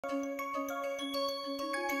So,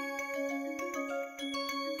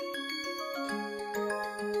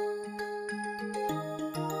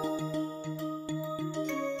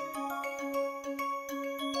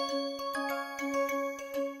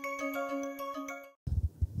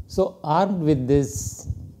 armed with this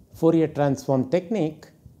Fourier transform technique,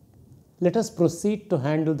 let us proceed to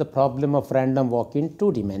handle the problem of random walk in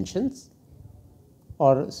 2 dimensions,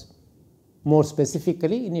 or more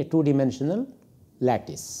specifically in a 2-dimensional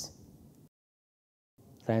lattice.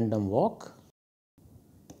 Random walk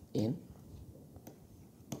in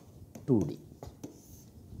 2D.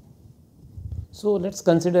 So, let us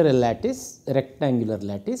consider a lattice, a rectangular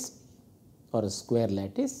lattice or a square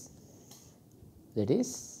lattice. That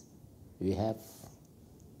is, we have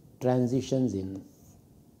transitions in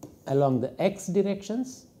along the x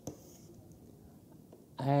directions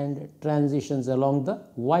and transitions along the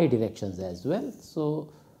y directions as well.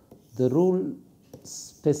 So, the rule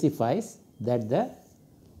specifies that this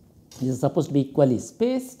is supposed to be equally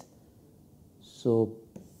spaced. So,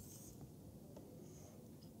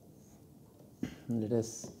 let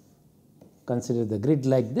us consider the grid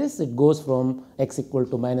like this. It goes from x equal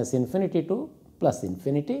to minus infinity to plus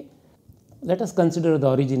infinity. Let us consider the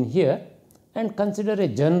origin here and consider a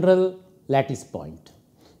general lattice point.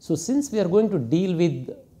 So, since we are going to deal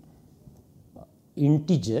with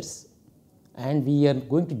integers and we are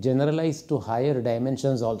going to generalize to higher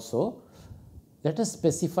dimensions also, let us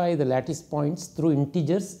specify the lattice points through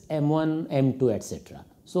integers m1, m2, etc.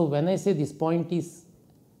 So, when I say this point is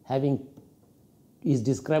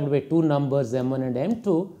described by 2 numbers m1 and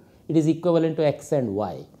m2, it is equivalent to x and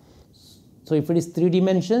y. So, if it is 3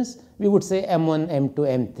 dimensions, we would say m1, m2,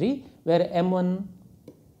 m3, where m1,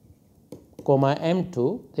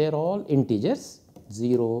 m2, they are all integers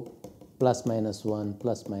 0, plus minus 1,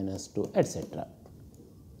 plus minus 2, etc.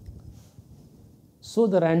 So,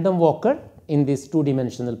 the random walker in this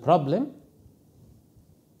 2-dimensional problem,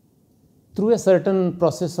 through a certain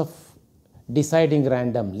process of deciding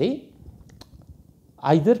randomly,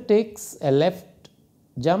 either takes a left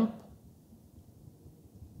jump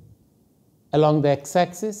along the x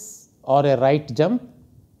axis or a right jump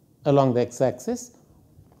along the x axis,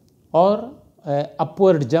 or a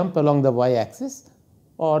upward jump along the y axis,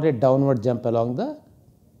 or a downward jump along the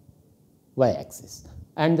y axis.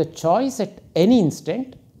 And the choice at any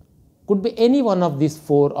instant could be any one of these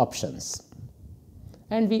 4 options.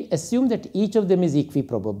 And we assume that each of them is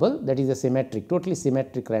equiprobable, that is a symmetric, totally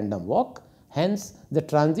symmetric random walk. Hence, the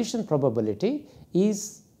transition probability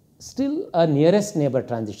is still a nearest neighbor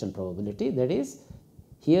transition probability, that is,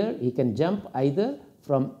 here he can jump either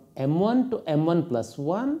from m1 to m1 plus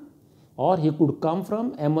 1, or he could come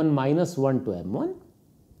from m1 minus 1 to m1.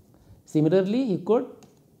 Similarly, he could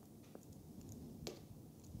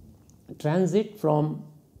transit from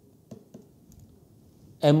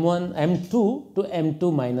m1, m2 to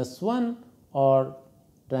m2 minus 1, or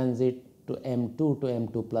transit to m2 to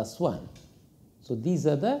m2 plus 1. So, these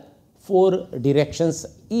are the 4 directions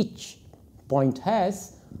each point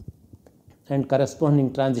has, and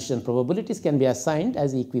corresponding transition probabilities can be assigned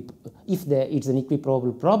as if it is an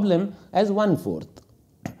equiprobable problem as 1/4.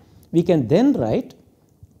 We can then write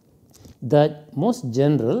the most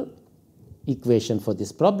general equation for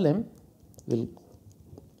this problem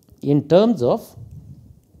in terms of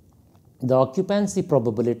the occupancy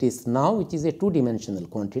probabilities now, which is a 2-dimensional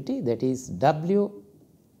quantity, that is W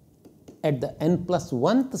at the n plus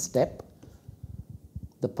 1th step,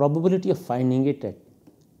 the probability of finding it at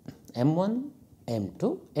m1,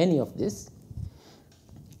 m2, any of this,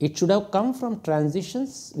 it should have come from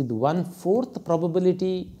transitions with 1/4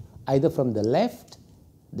 probability either from the left,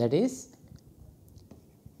 that is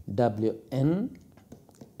Wn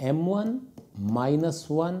m1 minus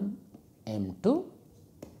 1 m2,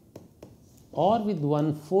 or with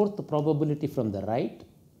 1/4 probability from the right,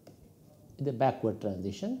 the backward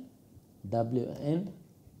transition Wn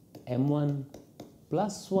m1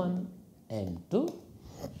 plus 1 m2,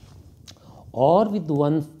 or with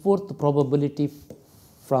 1/4 probability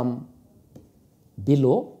from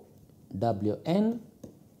below Wn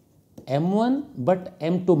m1 but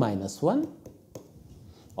m2 minus 1,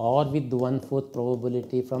 or with 1/4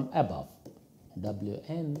 probability from above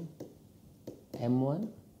Wn m1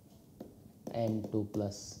 m2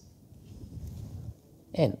 plus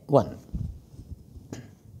n1.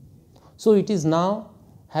 So, it is now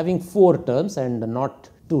having 4 terms and not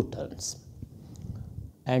 2 terms,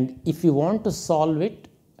 and if you want to solve it,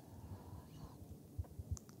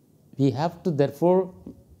 we have to therefore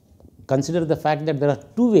consider the fact that there are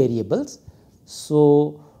 2 variables.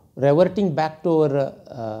 So, reverting back to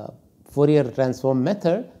our Fourier transform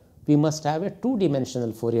method, we must have a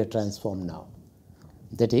two-dimensional Fourier transform now.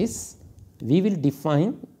 That is, we will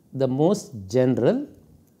define the most general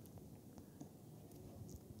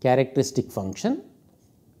characteristic function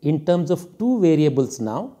in terms of two variables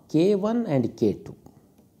now, k1 and k2,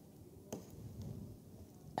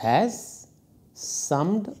 as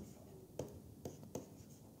summed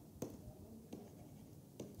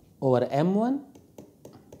over m1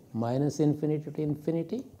 minus infinity to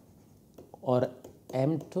infinity or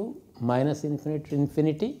m2 minus infinity to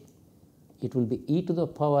infinity. It will be e to the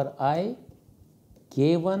power I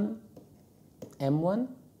k1 m1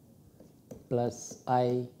 plus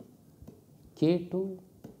I k2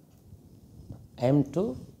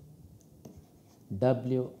 m2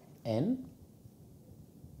 wn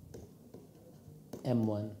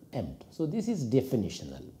m1 m2. So, this is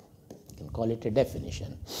definitional, you can call it a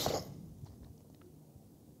definition.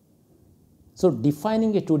 So,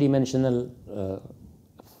 defining a two-dimensional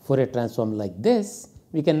Fourier transform like this,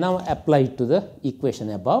 we can now apply it to the equation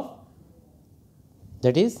above,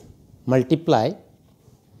 that is, multiply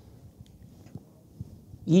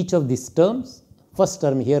each of these terms, first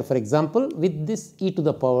term here for example, with this e to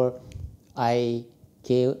the power I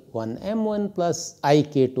k1 m1 plus I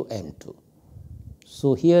k2 m2.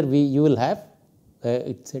 So, here you will have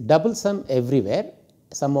it is a double sum everywhere,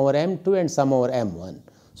 sum over m2 and sum over m1.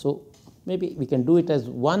 So, maybe we can do it as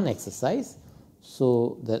one exercise.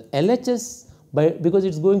 So, the LHS because it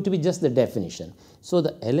is going to be just the definition. So,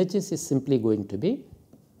 the LHS is simply going to be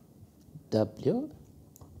W,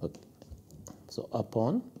 okay. So,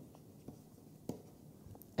 upon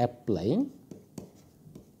applying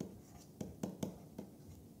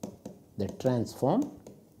the transform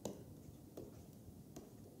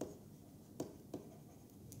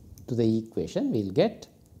to the equation, we will get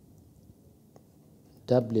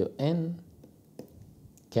Wn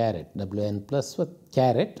caret, Wn plus what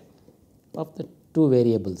caret of the two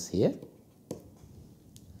variables here.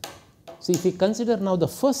 So, if we consider now the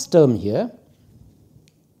first term here,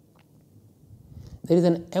 there is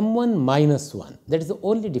an m1 minus 1, that is the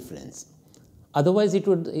only difference, otherwise it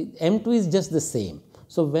would m2 is just the same.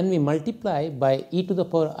 So, when we multiply by e to the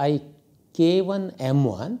power I k1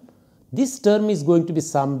 m1, this term is going to be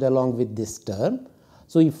summed along with this term.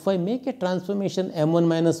 So, if I make a transformation m1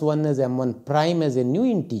 minus 1 as m1 prime as a new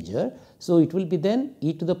integer, so it will be then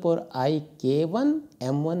e to the power I k1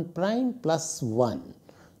 m1 prime plus 1,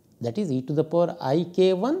 that is e to the power I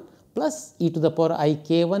k1 plus e to the power I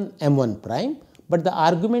k1 m1 prime, but the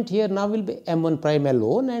argument here now will be m1 prime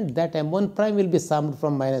alone, and that m1 prime will be summed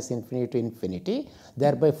from minus infinity to infinity,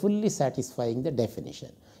 thereby fully satisfying the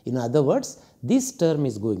definition. In other words, this term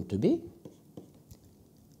is going to be,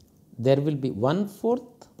 there will be 1/4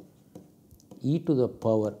 e to the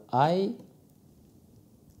power I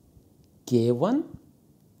k1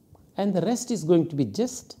 and the rest is going to be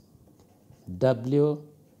just W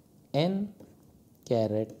n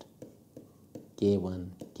caret k1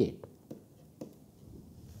 k2.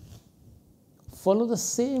 Follow the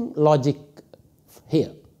same logic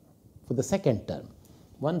here for the second term,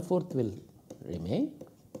 1/4 will remain.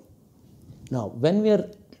 Now, when we are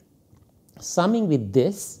summing with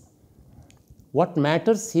this, what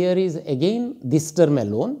matters here is again this term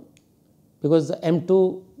alone, because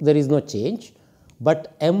m2 there is no change,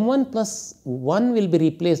 but m1 plus 1 will be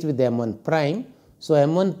replaced with m1 prime. So,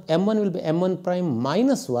 m1 will be m1 prime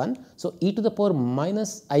minus 1. So, e to the power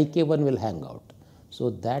minus I k1 will hang out. So,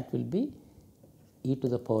 that will be e to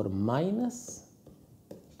the power minus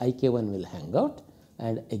I k1 will hang out,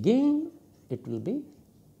 and again it will be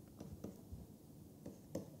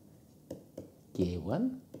k1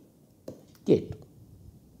 k2.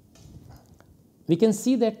 We can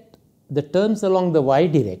see that the terms along the y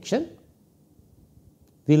direction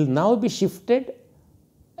will now be shifted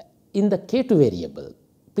in the k2 variable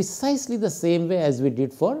precisely the same way as we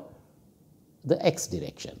did for the x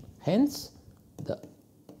direction. Hence, the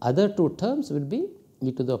other two terms will be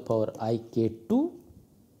e to the power I k2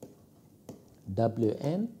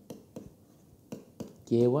 Wn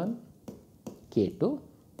k1 k2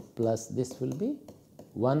 plus this will be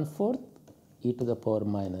 1/4 e to the power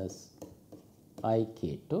minus I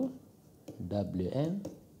k2 Wn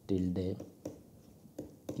tilde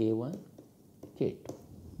k1 k2.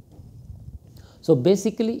 So,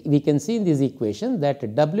 basically we can see in this equation that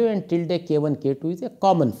Wn tilde k1 k2 is a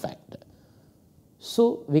common factor.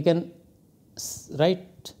 So, we can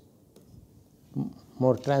write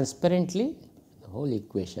more transparently the whole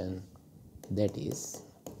equation, that is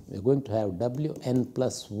we are going to have Wn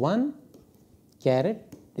plus 1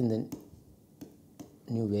 caret in the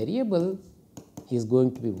new variable is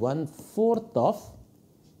going to be 1/4 of,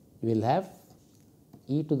 we will have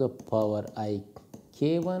e to the power I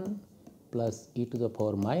k1 plus e to the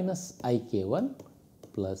power minus I k1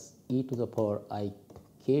 plus e to the power I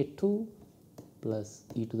k2 plus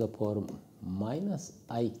e to the power minus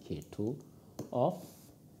I k2 of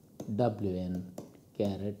Wn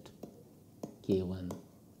caret k1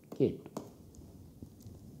 k2.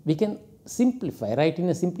 We can simplify, write in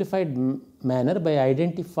a simplified manner by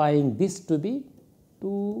identifying this to be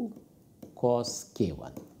 2 cos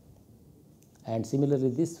k1, and similarly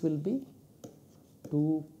this will be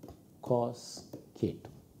 2 cos k2.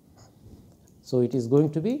 So it is going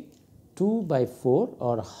to be 2 by 4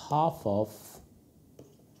 or half of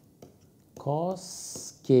cos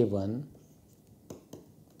k1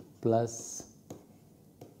 plus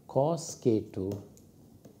cos k2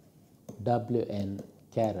 Wn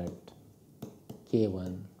caret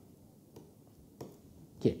k1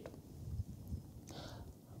 k2.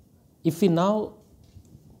 If we now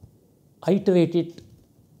iterate it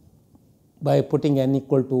by putting n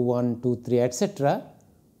equal to 1, 2, 3, etc.,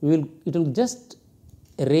 it will just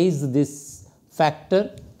raise this factor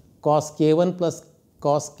cos k1 plus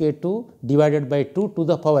cos k2 divided by 2 to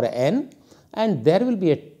the power n, and there will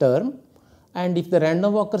be a term, and if the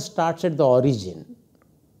random walker starts at the origin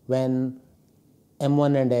when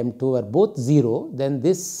m1 and m2 are both 0, then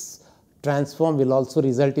this transform will also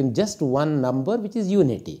result in just one number, which is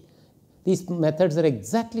unity. These methods are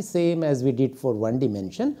exactly same as we did for one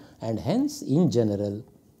dimension, and hence in general,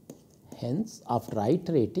 after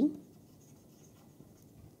iterating,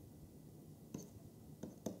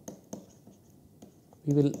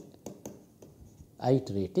 we will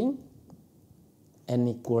iterating n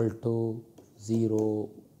equal to 0,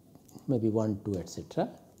 maybe 1, 2, etc.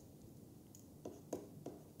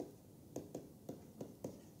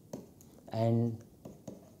 and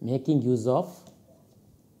making use of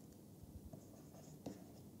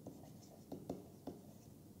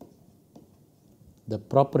the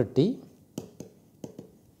property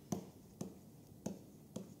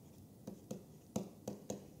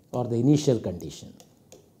or the initial condition,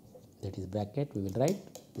 that is bracket, we will write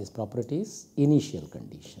this property is initial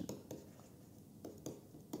condition.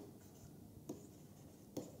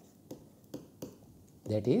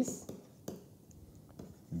 That is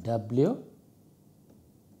W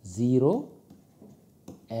 0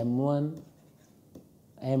 m1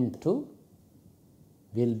 m2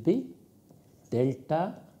 will be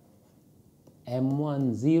delta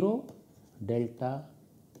m1 0 delta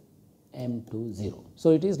m2 0. So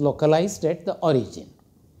it is localized at the origin.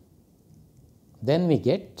 Then we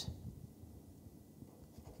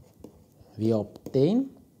obtain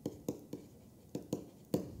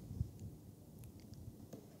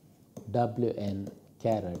Wn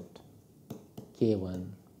caret k1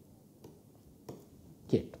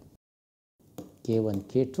 k2. K1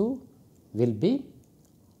 k2 will be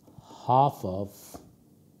half of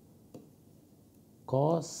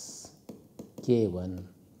cos k1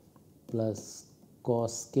 plus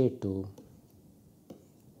cos k2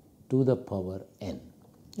 to the power n.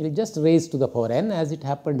 It will just raise to the power n as it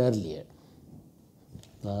happened earlier.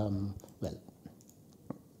 Well,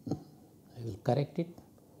 I will correct it.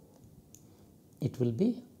 It will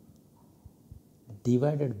be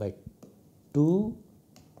divided by 2.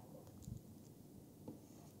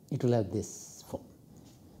 It will have this form.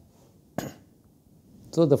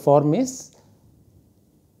 So the form is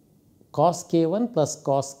cos k1 plus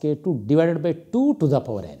cos k2 divided by 2 to the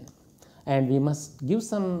power n. And we must give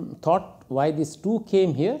some thought why this 2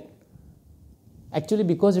 came here. Actually,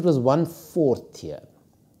 because it was 1/4 here.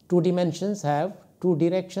 2 dimensions have 2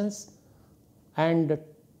 directions and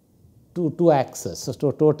two axes.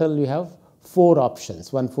 So total you have 4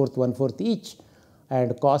 options, 1/4, 1/4 each,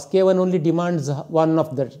 and cos k1 only demands one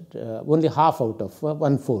of the only half out of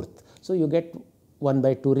 1/4. So you get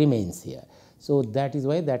 1/2 remains here. So that is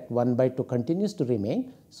why that 1/2 continues to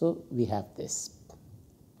remain. So we have this.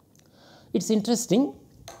 It's interesting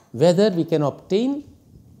whether we can obtain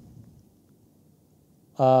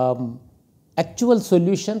actual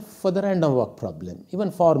solution for the random walk problem,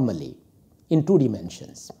 even formally, in 2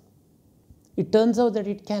 dimensions. It turns out that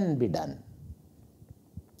it can be done.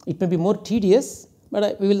 It may be more tedious,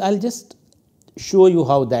 but I'll just show you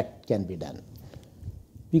how that can be done.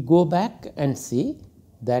 We go back and see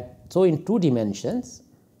that, so in 2 dimensions,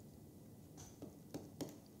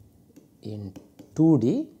 in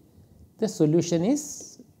 2D, the solution is,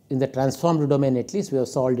 in the transformed domain at least, we have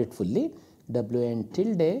solved it fully. Wn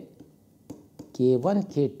tilde k1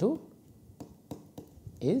 k2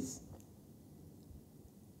 is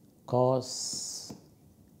cos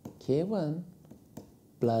k1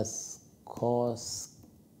 plus cos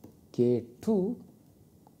k2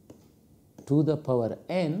 to to the power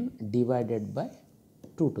n divided by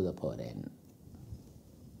 2 to the power n.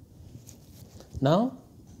 Now,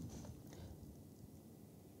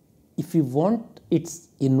 if we want its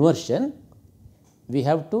inversion, we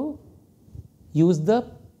have to use the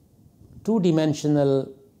two-dimensional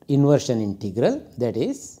inversion integral, that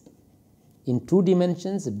is, in 2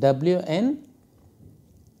 dimensions W n,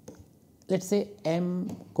 let us say m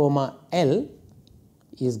comma L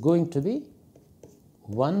is going to be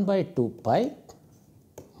 1 by 2 pi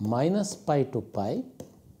minus pi to pi.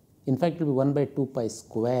 In fact, it will be 1 by 2 pi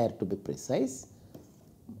square to be precise,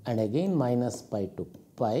 and again minus pi to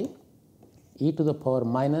pi e to the power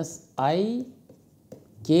minus I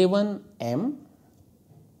k1 m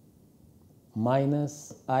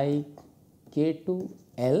minus I k2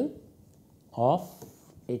 L of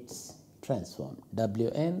its transform W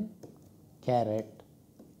n caret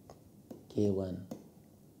k1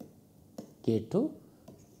 k2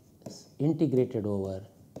 is integrated over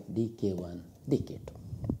dk1 dk2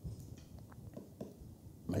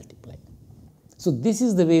 multiply. So, this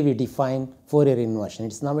is the way we define Fourier inversion.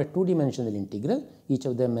 It is now a two-dimensional integral, each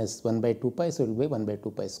of them is 1 by 2 pi, so it will be 1 by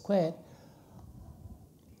 2 pi square.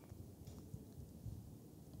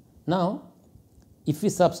 Now, if we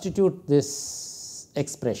substitute this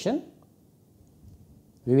expression,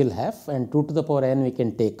 we will have, and 2 to the power n we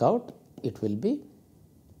can take out, it will be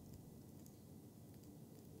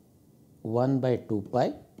 1 by 2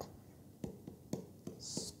 pi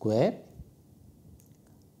square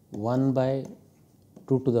 1 by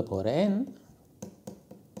 2 to the power n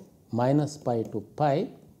minus pi to pi,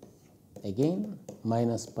 again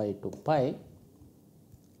minus pi to pi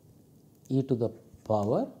e to the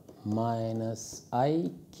power minus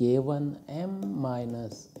I k1 m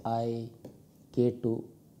minus I k2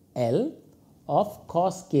 L of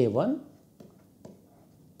cos k1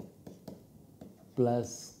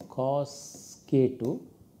 plus cos k2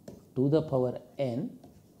 to the power n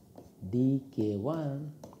dk1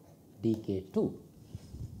 dk2.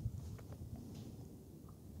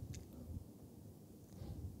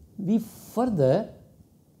 We further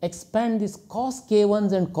expand this cos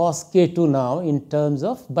k1s and cos k2 now in terms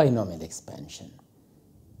of binomial expansion.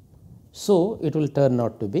 So, it will turn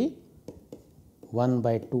out to be 1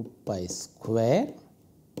 by 2 pi square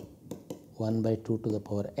 1 by 2 to the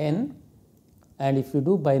power n, and if you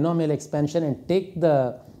do binomial expansion and take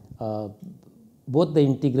the both the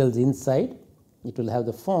integrals inside, it will have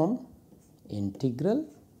the form integral,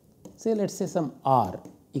 say let us say some r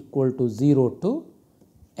equal to 0 to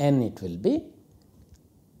n it will be.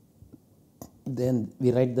 Then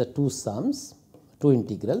we write the two sums, two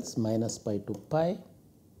integrals, minus pi to pi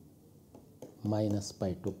minus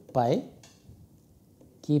pi to pi,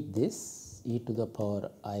 keep this e to the power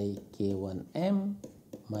I k1 m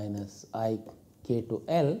minus I k2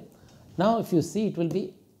 L. Now, if you see, it will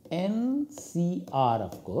be n c r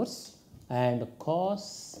of course, and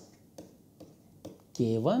cos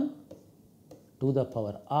k1 to the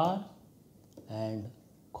power r and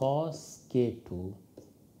cos k2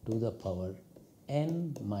 to the power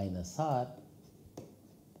n minus r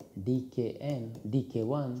dkn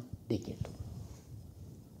dk1 dk2.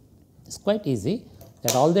 It's quite easy.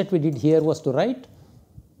 That all that we did here was to write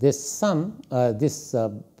this sum,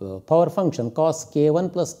 power function cos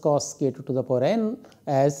k1 plus cos k2 to the power n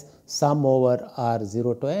as sum over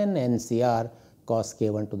r0 to n ncr cos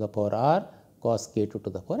k1 to the power r cos k2 to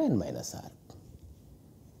the power n minus r.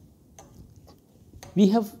 We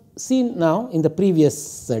have seen now in the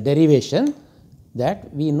previous derivation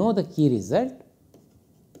that we know the key result.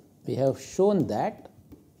 We have shown that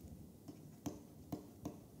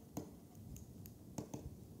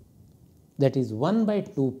is 1 by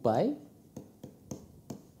 2 pi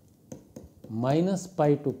minus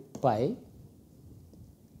pi to pi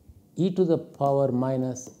e to the power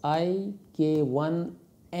minus I k1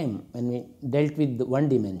 m, when we dealt with the 1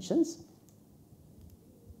 dimensions,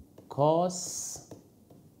 cos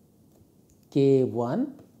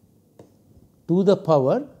k1 to the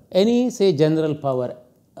power any say general power,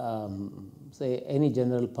 say any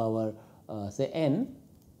general power, say n,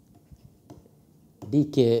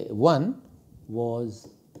 dk1 was,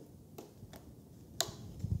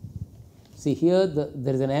 see here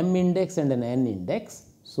there is an m index and an n index.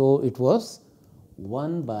 So, it was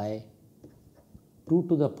 1 by 2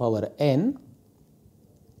 to the power n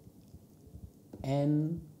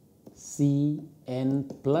n c n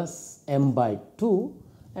plus m by 2,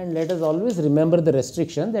 and let us always remember the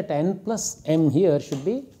restriction that n plus m here should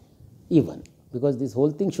be even, because this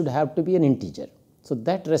whole thing should have to be an integer. So,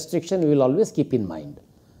 that restriction we will always keep in mind,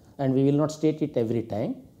 and we will not state it every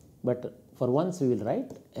time, but for once we will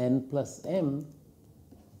write n plus m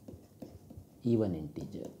even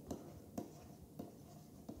integer.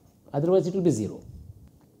 Otherwise, it will be 0.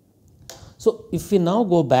 So, if we now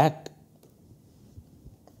go back,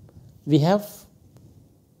 we have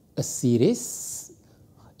a series,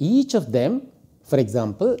 each of them, for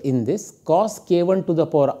example, in this cos k1 to the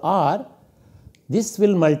power r, this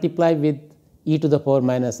will multiply with e to the power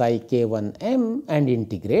minus I k1 m and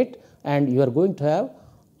integrate, and you are going to have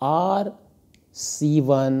r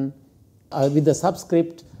c1 with the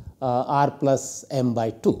subscript r plus m by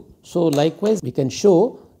 2. So, likewise we can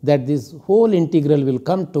show that this whole integral will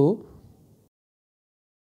come to,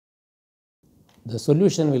 the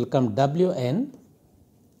solution will come w n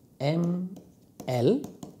m l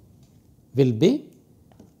will be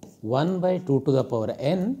 1 by 2 to the power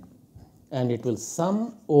n, and it will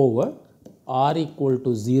sum over r equal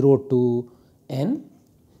to 0 to n,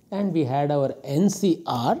 and we had our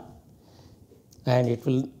NCR, and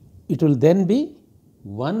it will then be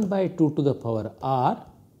 1 by 2 to the power r,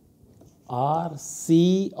 r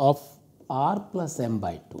c of r plus m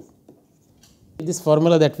by 2. This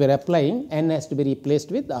formula that we are applying, n has to be replaced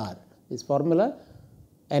with r. This formula,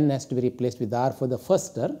 n has to be replaced with r for the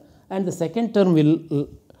first term, and the second term will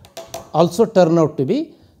also turn out to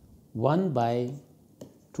be 1 by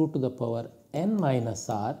 2 to the power n minus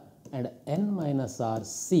r and n minus r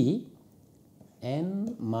c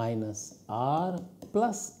n minus r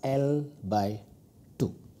plus l by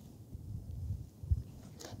 2.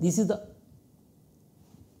 This is the,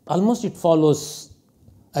 almost it follows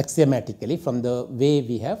axiomatically from the way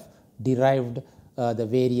we have derived the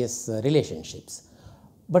various relationships.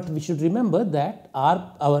 But we should remember that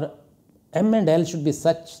our m and l should be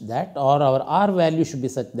such that, or our r value should be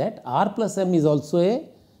such that r plus m is also a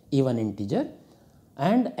even integer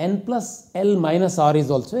and n plus l minus r is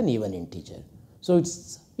also an even integer. So,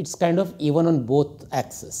 it's kind of even on both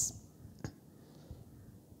axes.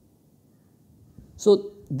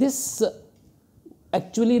 So, this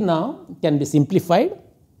actually now can be simplified,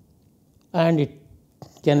 and it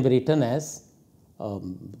can be written as,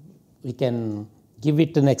 we can give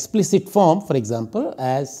it an explicit form, for example,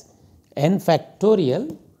 as n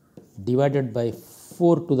factorial divided by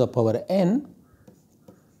 4 to the power n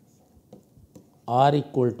r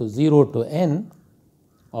equal to 0 to n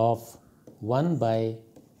of 1 by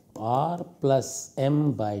r plus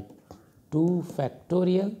m by 2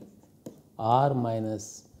 factorial r minus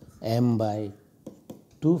m by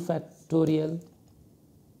 2 factorial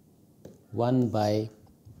 1 by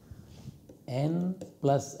n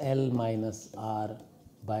plus l minus r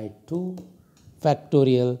by 2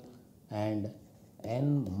 factorial and n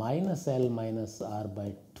minus l minus r by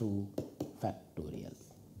 2 factorial.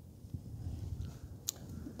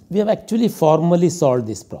 We have actually formally solved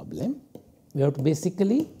this problem. We have to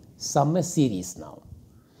basically sum a series now,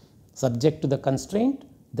 subject to the constraint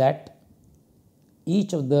that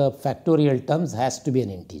each of the factorial terms has to be an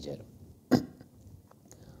integer.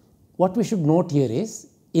 What we should note here is,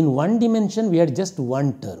 in one dimension we had just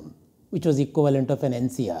one term which was equivalent of an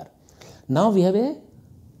NCR. Now we have a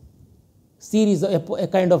series, a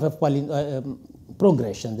kind of a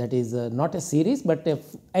progression, that is not a series but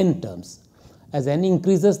n terms. As n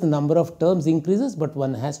increases, the number of terms increases, but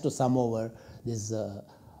one has to sum over this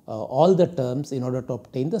all the terms in order to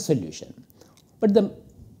obtain the solution. But the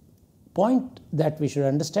point that we should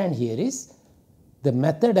understand here is the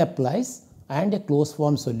method applies, and a closed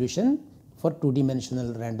form solution for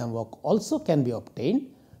two-dimensional random walk also can be obtained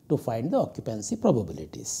to find the occupancy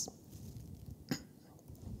probabilities.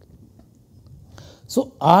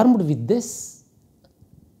 So, armed with this,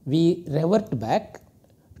 we revert back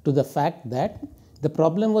to the fact that the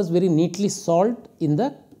problem was very neatly solved in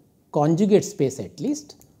the conjugate space at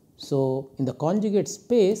least. So, in the conjugate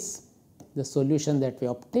space, the solution that we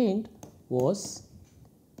obtained was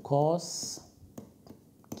cos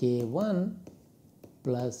k1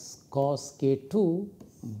 plus cos k2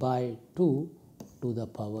 by 2 to the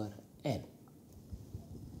power n.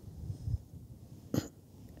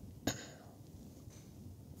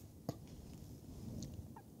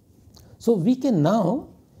 So, we can now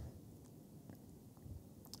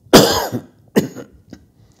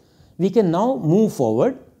move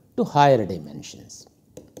forward to higher dimensions.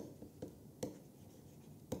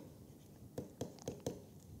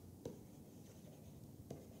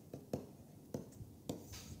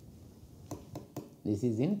 This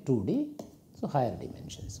is in 2D, so higher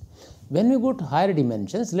dimensions. When we go to higher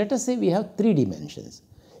dimensions, let us say we have 3 dimensions.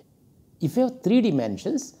 If you have 3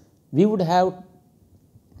 dimensions, we would have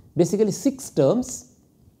basically 6 terms,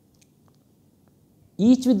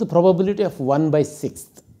 each with the probability of 1 by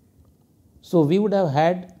 6th. So, we would have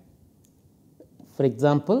had, for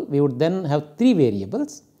example, we would then have 3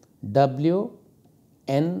 variables W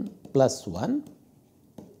n plus 1,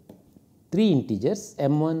 3 integers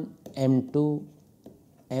m1, m2,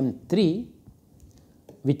 m3,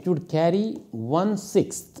 which would carry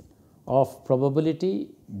 1/6 of probability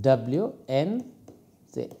W n,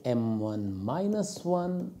 say m1 minus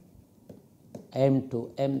 1,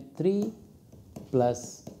 m2, m3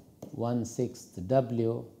 plus 1/6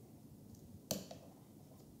 W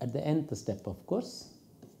at the nth step, of course,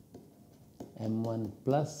 m1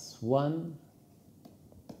 plus 1,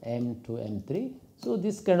 m2, m3. So,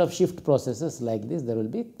 this kind of shift processes like this, there will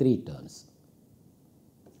be 3 terms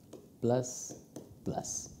plus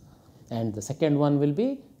plus, and the second one will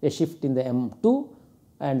be a shift in the m2,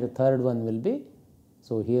 and the third one will be,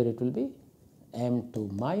 so here it will be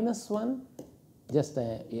m2 minus 1 just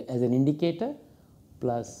as an indicator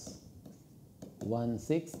plus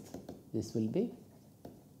 1/6, this will be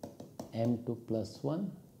m2 plus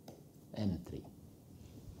 1 m3.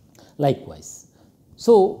 Likewise,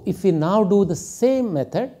 so if we now do the same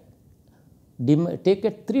method, take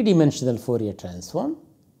a 3-dimensional Fourier transform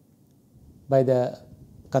by the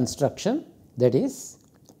construction, that is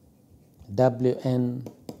Wn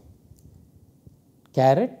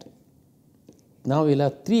caret. Now we will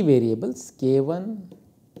have 3 variables k1,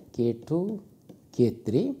 k2,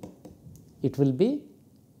 k3. It will be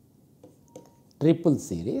triple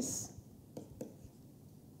series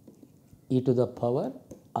e to the power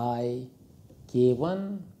I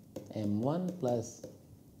k1 m1 plus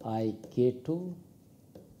I k2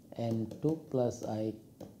 m2 plus I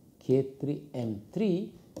k3 m3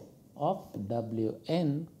 of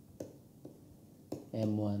Wn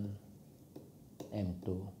m1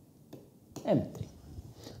 m2 m3.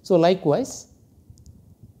 So, likewise,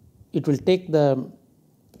 it will take the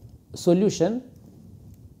solution,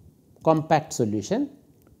 compact solution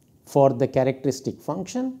for the characteristic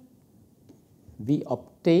function. We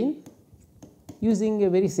obtain using a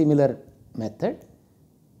very similar method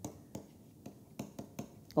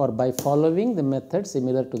or by following the method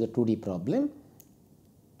similar to the 2D problem.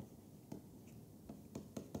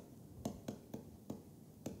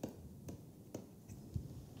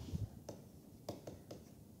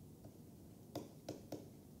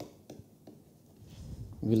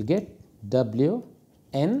 We will get W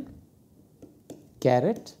n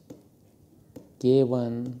caret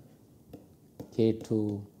k1,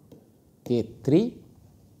 k2, k3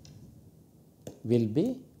 will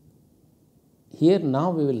be, here now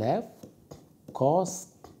we will have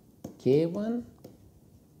cos k1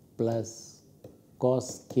 plus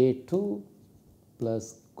cos k2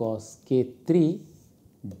 plus cos k3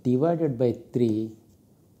 divided by 3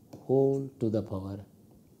 whole to the power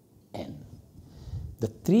n. The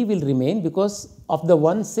 3 will remain because of the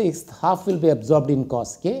 1/6, half will be absorbed in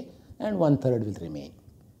cos k and 1/3 will remain.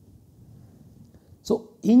 So,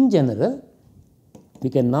 in general, we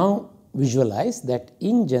can now visualize that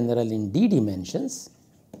in general in d dimensions,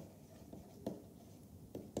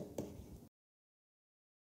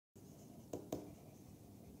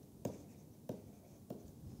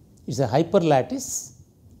 it is a hyperlattice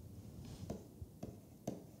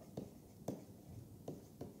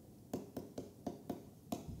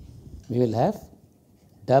we will have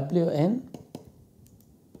Wn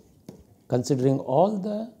considering all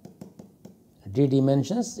the d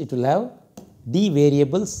dimensions, it will have d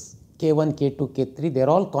variables k1, k2, k3, they are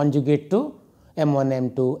all conjugate to m1,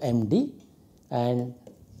 m2, md, and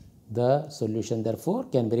the solution therefore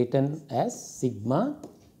can be written as sigma,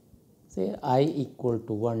 say I equal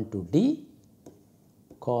to 1 to d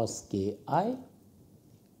cos ki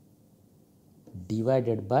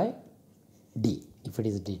divided by d, if it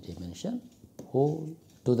is d dimension, whole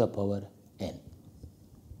to the power n.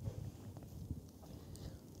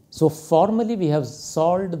 So, formally we have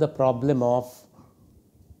solved the problem of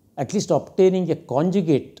at least obtaining a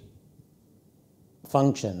conjugate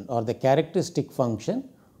function or the characteristic function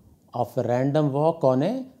of a random walk on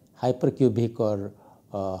a hypercubic or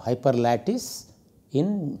hyperlattice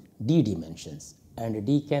in d dimensions, and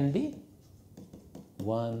d can be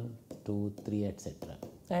 1, 2, 3, etc.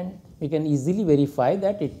 And we can easily verify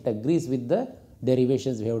that it agrees with the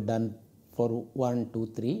derivations we have done for 1, 2,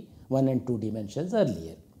 3, 1 and 2 dimensions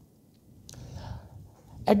earlier.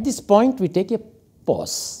 At this point, we take a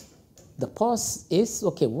pause. The pause is,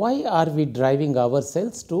 okay, why are we driving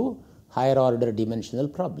ourselves to higher order dimensional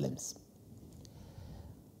problems?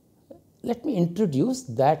 Let me introduce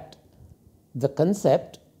that the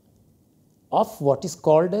concept of what is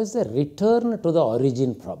called as a return to the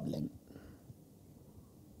origin problem.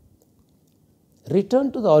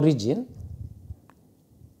 Return to the origin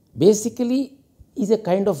basically is a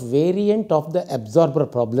kind of variant of the absorber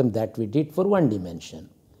problem that we did for one dimension.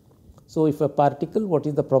 So, if a particle, what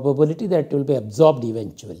is the probability that it will be absorbed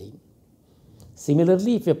eventually?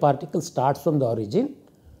 Similarly, if a particle starts from the origin,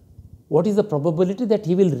 what is the probability that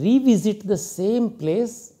he will revisit the same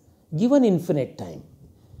place given infinite time?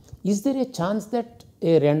 Is there a chance that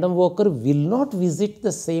a random walker will not visit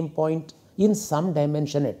the same point in some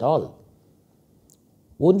dimension at all?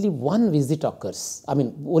 Only one visit occurs. I mean,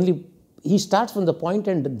 only he starts from the point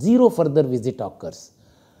and zero further visit occurs.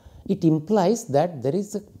 It implies that there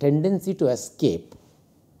is a tendency to escape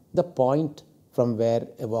the point from where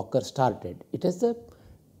a walker started. It has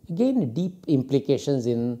again deep implications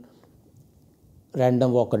in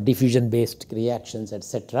random walker diffusion based reactions,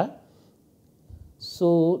 etc.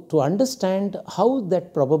 So, to understand how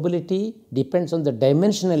that probability depends on the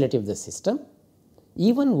dimensionality of the system,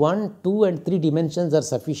 even 1, 2 and 3 dimensions are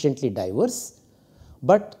sufficiently diverse,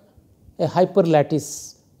 but a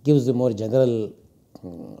hyperlattice gives a more general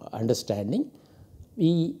understanding.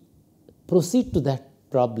 We proceed to that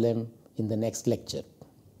problem in the next lecture.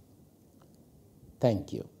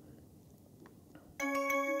 Thank you.